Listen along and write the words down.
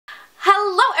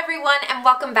everyone and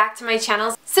welcome back to my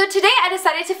channel. So today I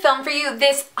decided to film for you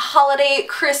this holiday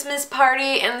Christmas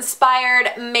party inspired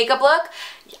makeup look.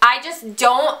 I just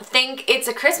don't think it's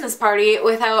a Christmas party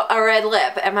without a red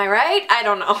lip. Am I right? I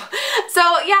don't know. So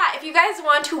yeah, if you guys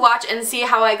want to watch and see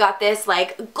how I got this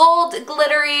like gold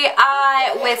glittery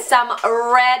eye with some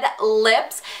red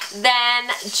lips, then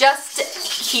just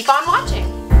keep on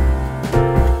watching.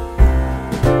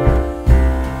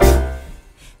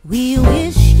 We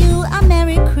wish you a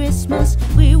Merry Christmas.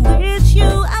 We wish you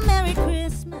a Merry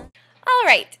Christmas.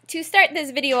 Alright, to start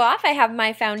this video off, I have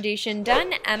my foundation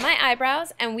done and my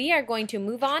eyebrows, and we are going to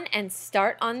move on and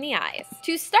start on the eyes.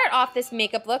 To start off this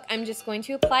makeup look, I'm just going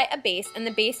to apply a base, and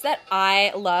the base that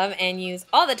I love and use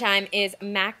all the time is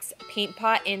MAC's Paint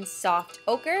Pot in Soft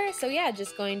Ochre. So yeah,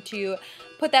 just going to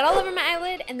put that all over my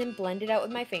eyelid and then blend it out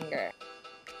with my finger.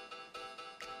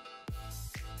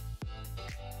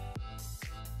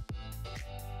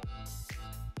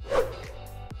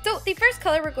 So the first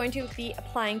color we're going to be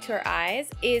applying to our eyes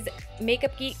is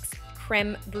Makeup Geek's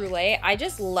Creme Brulee. I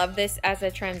just love this as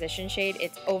a transition shade.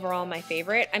 It's overall my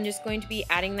favorite. I'm just going to be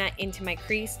adding that into my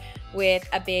crease with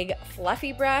a big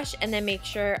fluffy brush and then make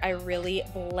sure I really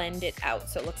blend it out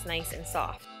so it looks nice and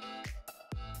soft.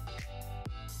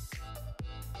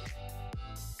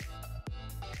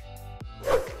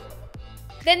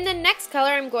 Then the next color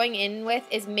I'm going in with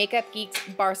is Makeup Geek's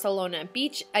Barcelona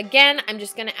Beach. Again, I'm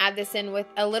just going to add this in with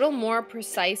a little more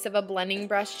precise of a blending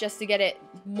brush just to get it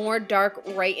more dark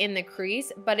right in the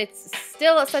crease, but it's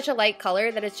still such a light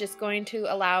color that it's just going to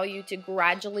allow you to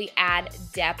gradually add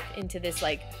depth into this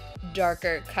like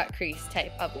darker cut crease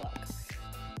type of look.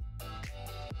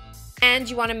 And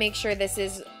you want to make sure this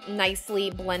is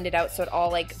nicely blended out so it all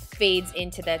like fades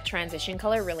into the transition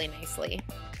color really nicely.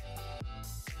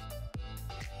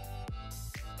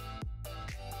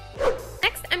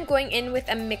 I'm going in with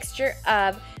a mixture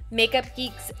of Makeup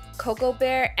Geek's Cocoa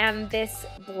Bear and this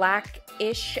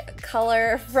blackish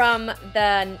color from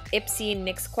the Ipsy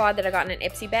NYX Quad that I got in an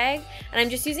Ipsy bag. And I'm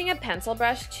just using a pencil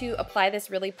brush to apply this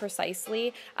really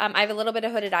precisely. I have a little bit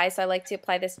of hooded eyes, so I like to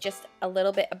apply this just a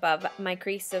little bit above my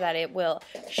crease so that it will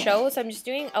show. So I'm just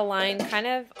doing a line kind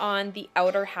of on the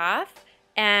outer half.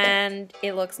 And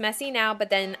it looks messy now, but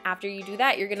then after you do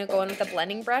that, you're going to go in with a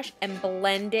blending brush and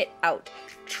blend it out.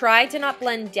 Try to not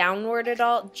blend downward at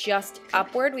all, just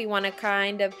upward. We want to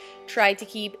kind of try to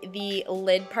keep the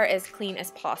lid part as clean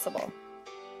as possible.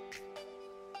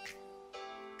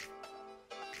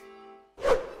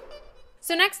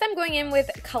 So next I'm going in with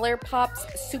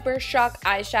ColourPop's Super Shock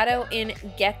eyeshadow in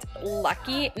Get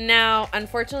Lucky. Now,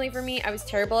 unfortunately for me, I was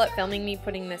terrible at filming me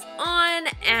putting this on,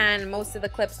 and most of the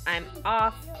clips I'm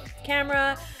off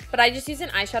camera, but I just used an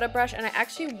eyeshadow brush and I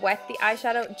actually wet the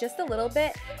eyeshadow just a little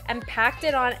bit and packed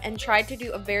it on and tried to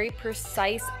do a very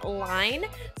precise line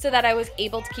so that I was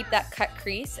able to keep that cut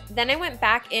crease. Then I went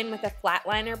back in with a flat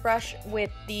liner brush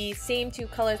with the same two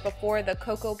colors before, the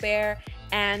Cocoa Bear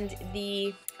and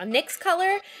the NYX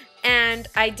color, and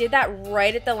I did that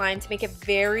right at the line to make it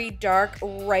very dark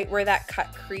right where that cut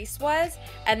crease was.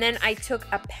 And then I took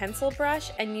a pencil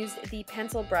brush and used the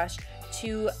pencil brush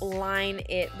to line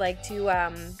it, like to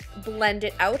blend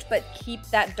it out, but keep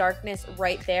that darkness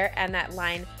right there and that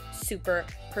line super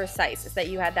precise, so that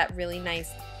you had that really nice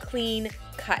clean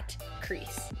cut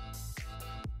crease.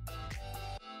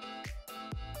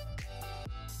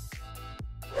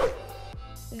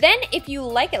 Then if you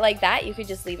like it like that, you could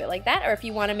just leave it like that, or if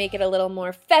you want to make it a little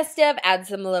more festive, add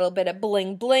some little bit of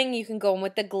bling bling, you can go in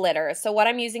with the glitter. So what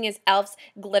I'm using is e.l.f.'s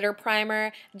glitter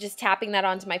primer, just tapping that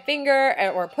onto my finger,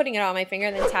 or putting it on my finger,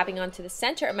 and then tapping onto the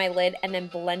center of my lid, and then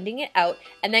blending it out,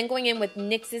 and then going in with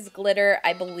NYX's glitter.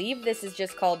 I believe this is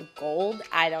just called Gold,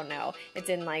 I don't know. It's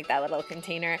in like that little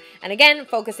container. And again,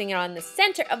 focusing it on the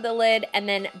center of the lid, and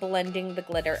then blending the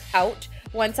glitter out.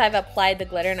 Once I've applied the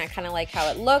glitter and I kind of like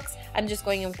how it looks, I'm just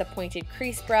going in with a pointed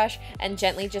crease brush and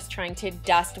gently just trying to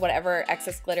dust whatever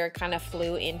excess glitter kind of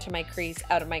flew into my crease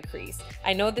out of my crease.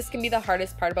 I know this can be the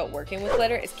hardest part about working with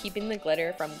glitter, is keeping the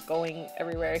glitter from going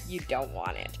everywhere you don't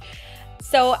want it.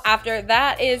 So after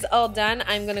that is all done,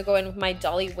 I'm going to go in with my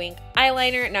Dolly Wink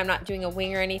eyeliner, and I'm not doing a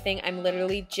wing or anything. I'm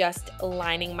literally just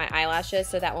lining my eyelashes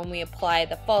so that when we apply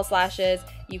the false lashes,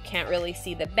 you can't really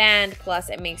see the band, plus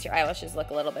it makes your eyelashes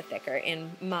look a little bit thicker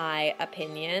in my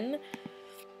opinion.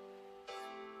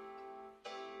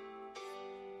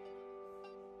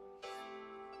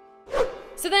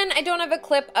 So then I don't have a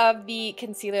clip of the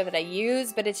concealer that I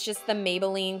use, but it's just the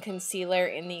Maybelline concealer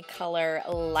in the color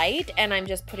Light, and I'm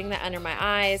just putting that under my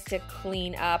eyes to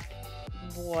clean up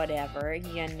whatever,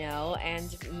 you know,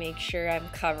 and make sure I'm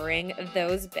covering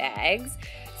those bags.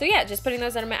 So yeah, just putting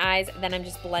those under my eyes, then I'm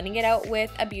just blending it out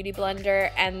with a beauty blender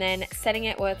and then setting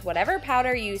it with whatever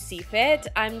powder you see fit.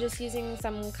 I'm just using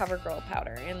some CoverGirl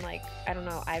powder in like, I don't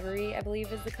know, ivory I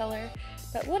believe is the color.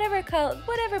 But whatever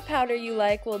powder you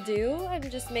like will do.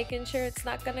 I'm just making sure it's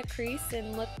not gonna crease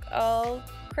and look all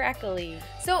crackly.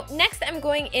 So next I'm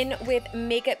going in with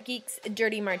Makeup Geek's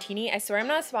Dirty Martini. I swear I'm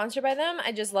not sponsored by them.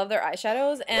 I just love their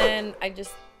eyeshadows and I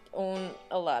just own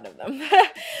a lot of them.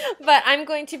 But I'm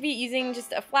going to be using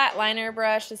just a flat liner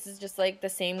brush. This is just like the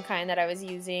same kind that I was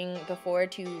using before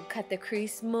to cut the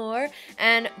crease more,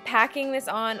 and packing this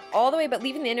on all the way but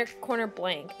leaving the inner corner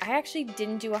blank. I actually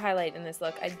didn't do a highlight in this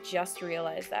look. I just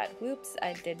realized that. Whoops,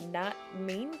 I did not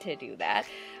mean to do that.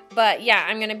 But yeah,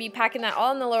 I'm going to be packing that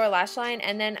all in the lower lash line,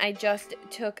 and then I just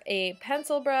took a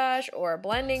pencil brush or a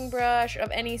blending brush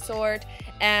of any sort,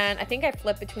 and I think I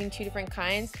flipped between two different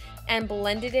kinds and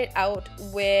blended it out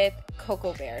with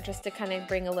Cocoa Bear just to kind of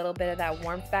bring a little bit of that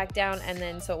warmth back down, and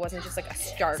then so it wasn't just like a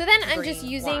stark So then I'm just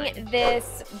using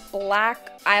this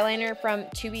black eyeliner from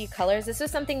 2B Colors. This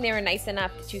was something they were nice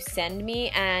enough to send me,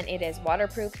 and it is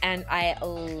waterproof and I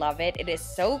love it. It is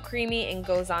so creamy and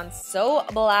goes on so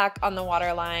black on the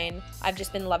waterline. I've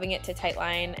just been loving it to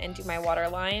tightline and do my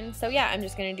waterline. So yeah, I'm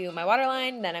just going to do my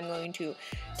waterline, then I'm going to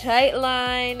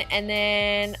tightline, and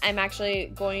then I'm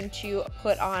actually going to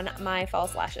put on my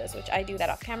false lashes, which I do that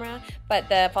off camera. But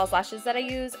the false lashes that I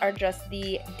use are just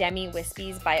the Demi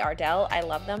Wispies by Ardell. I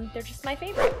love them. They're just my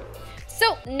favorite.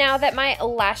 So now that my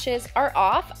lashes are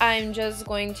off, I'm just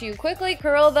going to quickly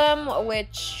curl them,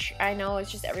 which I know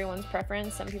is just everyone's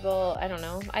preference. Some people, I don't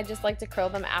know, I just like to curl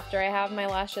them after I have my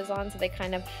lashes on so they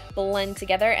kind of blend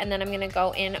together. And then I'm going to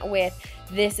go in with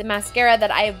this mascara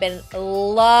that I have been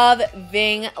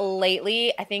loving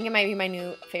lately. I think it might be my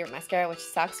new favorite mascara, which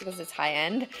sucks because it's high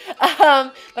end.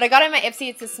 But I got it in my Ipsy.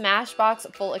 It's a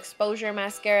Smashbox Full Exposure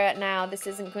Mascara. Now, this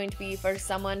isn't going to be for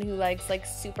someone who likes like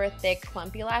super thick,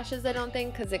 clumpy lashes, I don't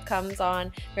think, because it comes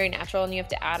on very natural and you have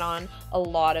to add on a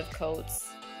lot of coats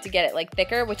to get it like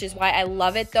thicker, which is why I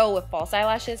love it though with false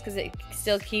eyelashes, because it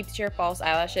still keeps your false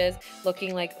eyelashes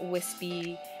looking like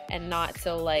wispy and not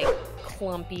so like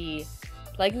clumpy,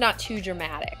 like not too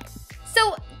dramatic.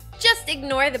 So just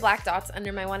ignore the black dots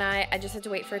under my one eye. I just had to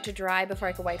wait for it to dry before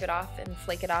I could wipe it off and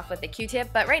flake it off with a Q-tip.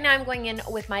 But right now I'm going in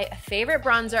with my favorite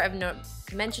bronzer. I've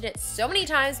mentioned it so many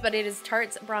times, but it is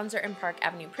Tarte's bronzer in Park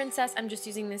Avenue Princess. I'm just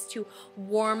using this to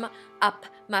warm up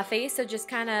my face. So just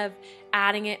kind of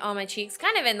adding it on my cheeks,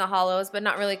 kind of in the hollows, but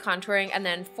not really contouring. And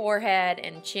then forehead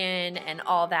and chin and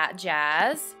all that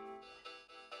jazz.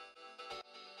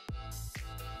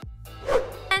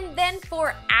 And then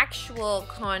for actual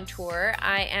contour,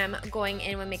 I am going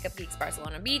in with Makeup Geek's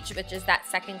Barcelona Beach, which is that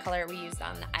second color we used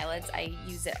on the eyelids. I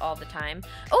use it all the time.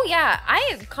 Oh yeah,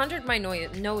 I contoured my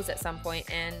nose at some point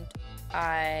and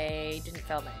I didn't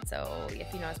film it. So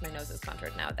if you notice my nose is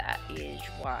contoured now, that is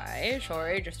why.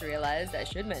 Sorry, just realized I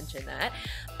should mention that.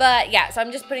 But yeah, so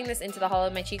I'm just putting this into the hollow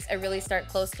of my cheeks. I really start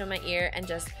close to my ear and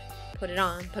just put it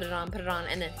on, put it on, put it on,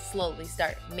 and then slowly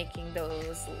start making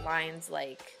those lines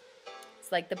like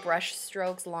the brush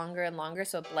strokes longer and longer,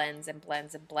 so it blends and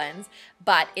blends and blends,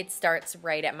 but it starts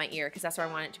right at my ear because that's where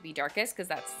I want it to be darkest, because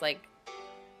that's like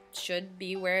should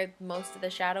be where most of the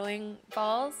shadowing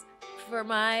falls for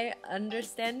my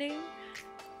understanding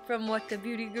from what the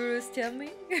beauty gurus tell me.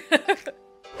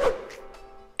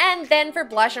 And then for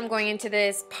blush, I'm going into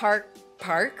this Tarte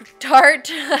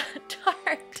Tarte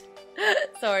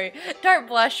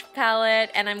blush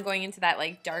palette, and I'm going into that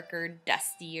like darker,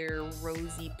 dustier,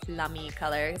 rosy, plummy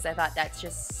color because I thought that's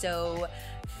just so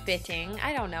fitting.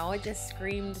 I don't know, it just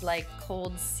screamed like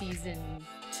cold season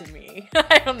to me.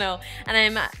 I don't know. And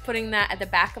I'm putting that at the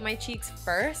back of my cheeks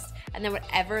first, and then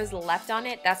whatever is left on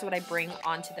it, that's what I bring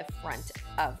onto the front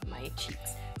of my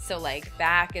cheeks. So like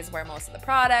back is where most of the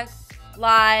product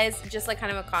lies, just like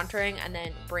kind of a contouring, and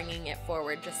then bringing it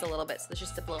forward just a little bit, so there's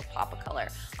just a little pop of color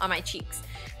on my cheeks.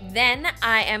 Then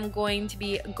I am going to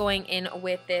be going in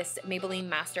with this Maybelline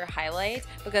Master Highlight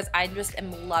because I just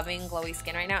am loving glowy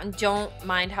skin right now and don't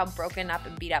mind how broken up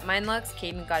and beat up mine looks.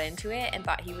 Caden got into it and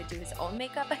thought he would do his own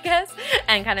makeup, I guess,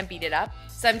 and kind of beat it up.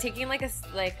 So I'm taking like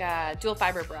a dual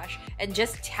fiber brush and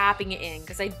just tapping it in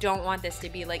because I don't want this to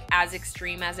be like as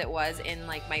extreme as it was in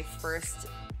like my first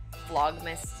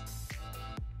Vlogmas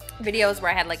videos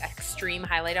where I had like extreme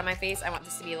highlight on my face. I want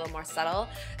this to be a little more subtle.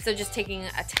 So just taking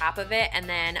a tap of it and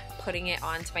then putting it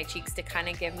onto my cheeks to kind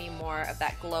of give me more of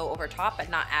that glow over top, but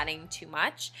not adding too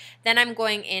much. Then I'm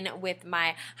going in with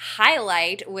my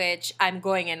highlight, which I'm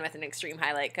going in with an extreme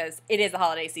highlight because it is the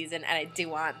holiday season and I do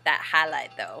want that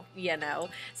highlight though, you know.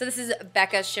 So this is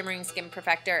Becca's Shimmering Skin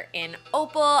Perfector in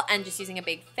Opal, and just using a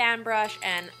big fan brush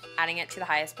and adding it to the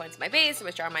highest points of my face,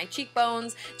 which are my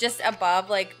cheekbones, just above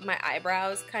like my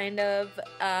eyebrows kind of,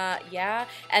 yeah,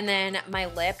 and then my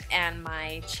lip and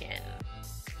my chin.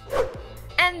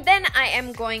 And then I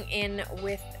am going in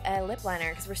with a lip liner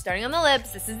because we're starting on the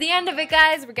lips. This is the end of it,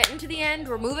 guys. We're getting to the end.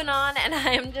 We're moving on, and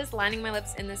I am just lining my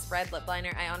lips in this red lip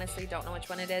liner. I honestly don't know which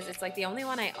one it is. It's like the only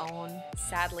one I own,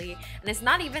 sadly, and it's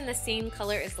not even the same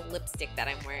color as the lipstick that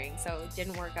I'm wearing, so it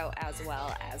didn't work out as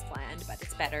well as planned, but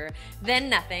it's better than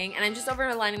nothing. And I'm just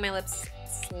overlining my lips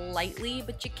slightly,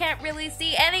 but you can't really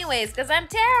see anyways because I'm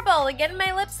terrible at getting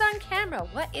my lips on camera.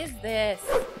 What is this?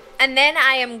 And then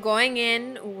I am going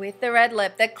in with the red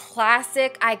lip, the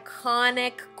classic,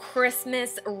 iconic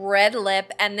Christmas red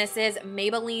lip, and this is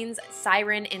Maybelline's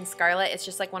Siren in Scarlet. It's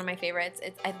just like one of my favorites.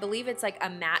 I believe it's like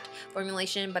a matte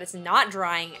formulation, but it's not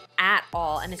drying at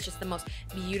all, and it's just the most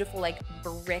beautiful like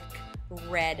brick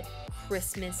red,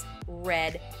 Christmas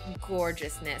red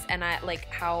gorgeousness. And I like,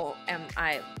 how am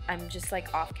I'm just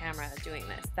like off camera doing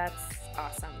this. That's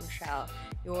awesome, Michelle.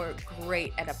 You're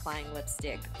great at applying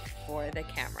lipstick for the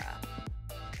camera.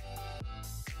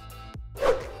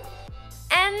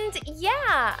 And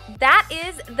yeah, that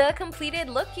is the completed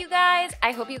look, you guys.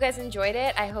 I hope you guys enjoyed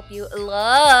it. I hope you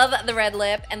love the red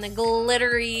lip and the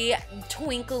glittery,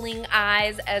 twinkling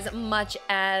eyes as much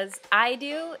as I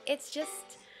do. It's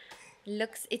just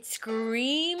it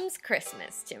screams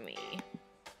Christmas to me.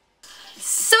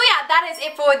 So yeah, that is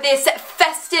it for this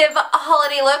festive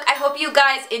holiday look. I hope you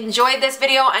guys enjoyed this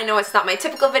video. I know it's not my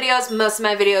typical videos. Most of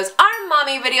my videos are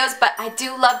mommy videos, but I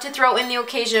do love to throw in the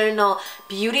occasional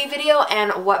beauty video,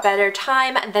 and what better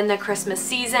time than the Christmas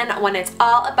season when it's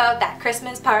all about that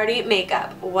Christmas party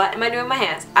makeup. What am I doing with my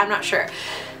hands? I'm not sure.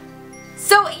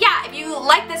 So yeah, if you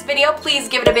like this video, please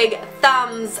give it a big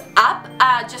thumbs up,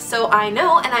 just so I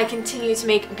know and I continue to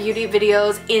make beauty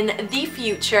videos in the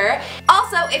future.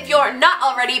 Also, if you're not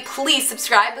already, please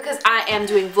subscribe because I am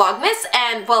doing Vlogmas,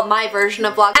 and well, my version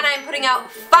of Vlog, and I'm putting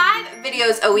out 5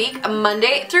 videos a week,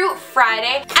 Monday through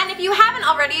Friday. And if you haven't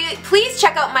already, please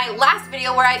check out my last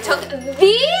video where I took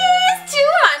these 2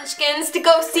 munchkins to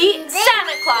go see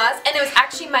Santa Claus, and it was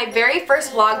actually my very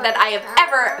first vlog that I have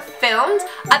ever filmed.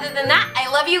 Other than that, I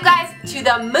love you guys to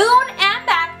the moon and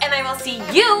back, and I will see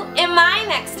you in my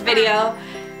next video.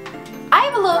 I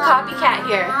have a little copycat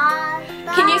here.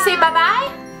 Can you say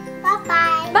bye-bye?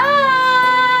 Bye-bye. Bye!